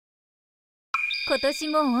今年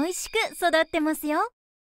も美味しく育ってますよ。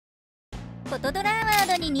フォトドラアワ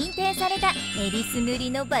ードに認定されたえりすぐり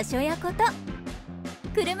の場所やこと、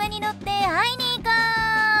車に乗って会いに行こ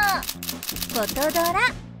う、フォトドラ。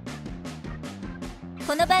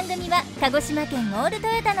この番組は鹿児島県オールト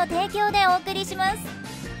ヨタの提供でお送りします。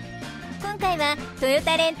今回はトヨ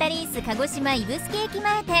タレンタリース鹿児島指宿駅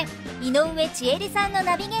前店井上千恵里さんの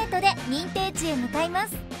ナビゲートで認定地へ向かいま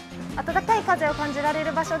す。暖かい風を感じられ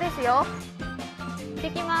る場所ですよ。行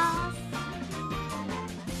ってきます。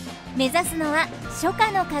目指すのは初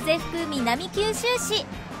夏の風吹く南九州市。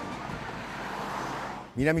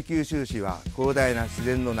南九州市は広大な自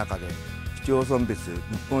然の中で市町村別日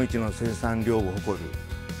本一の生産量を誇る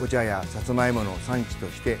お茶やさつまいもの産地と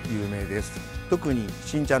して有名です。特に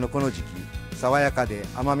新茶のこの時期、爽やかで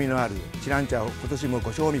甘みのある知覧茶を今年も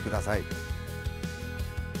ご賞味ください。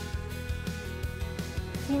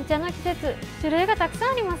新茶の季節、種類がたくさ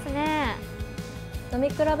んありますね。飲み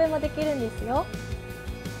比べもできるんですよ。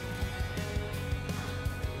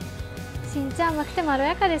新茶甘くてまろ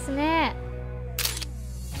やかですね。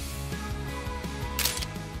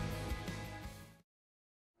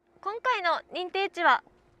今回の認定地は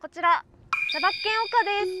こちら、茶ばっけん丘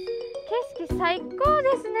です。景色最高で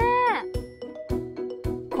すね。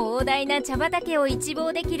広大な茶畑を一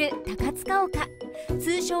望できる高塚丘、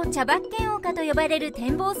通称茶ばっけん丘と呼ばれる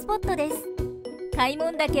展望スポットです。開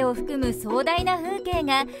門岳を含む壮大な風景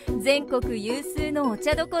が全国有数のお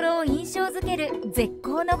茶どころを印象づける絶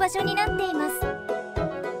好の場所になっています。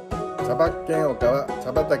茶ばっけん丘は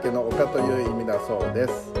茶畑の丘という意味だそうで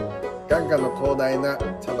す。眼下の広大な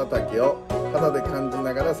茶畑を肌で感じ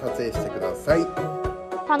ながら撮影してください。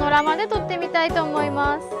パノラマで撮ってみたいと思い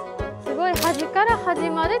ます。すごい端から端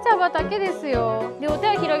まで茶畑ですよ。両手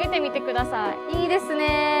を広げてみてください。いいです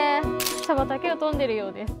ね。茶畑を飛んでるよ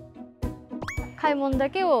うです。開門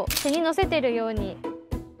岳を手に乗せてるように、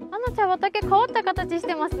あの茶畑変わった形し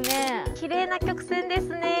てますね。綺麗な曲線です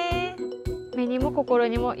ね。目にも心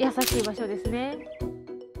にも優しい場所ですね。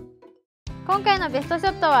今回のベストショ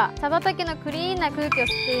ットは茶畑のクリーンな空気を吸っ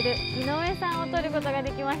ている井上さんを撮ることがで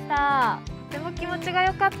きました。とても気持ちが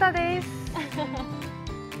良かったです。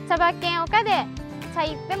茶ばっけん丘で茶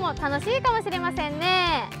一杯も楽しいかもしれません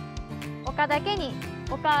ね。丘だけに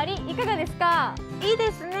おかわりいかがですか？いい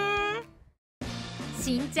ですね。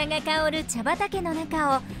新茶が香る茶畑の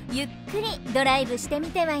中をゆっくりドライブしてみ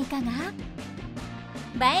てはいかが？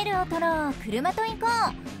映えるを撮ろう、車と行こ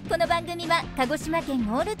う。この番組は鹿児島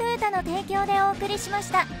県オールトヨタの提供でお送りしま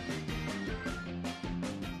した。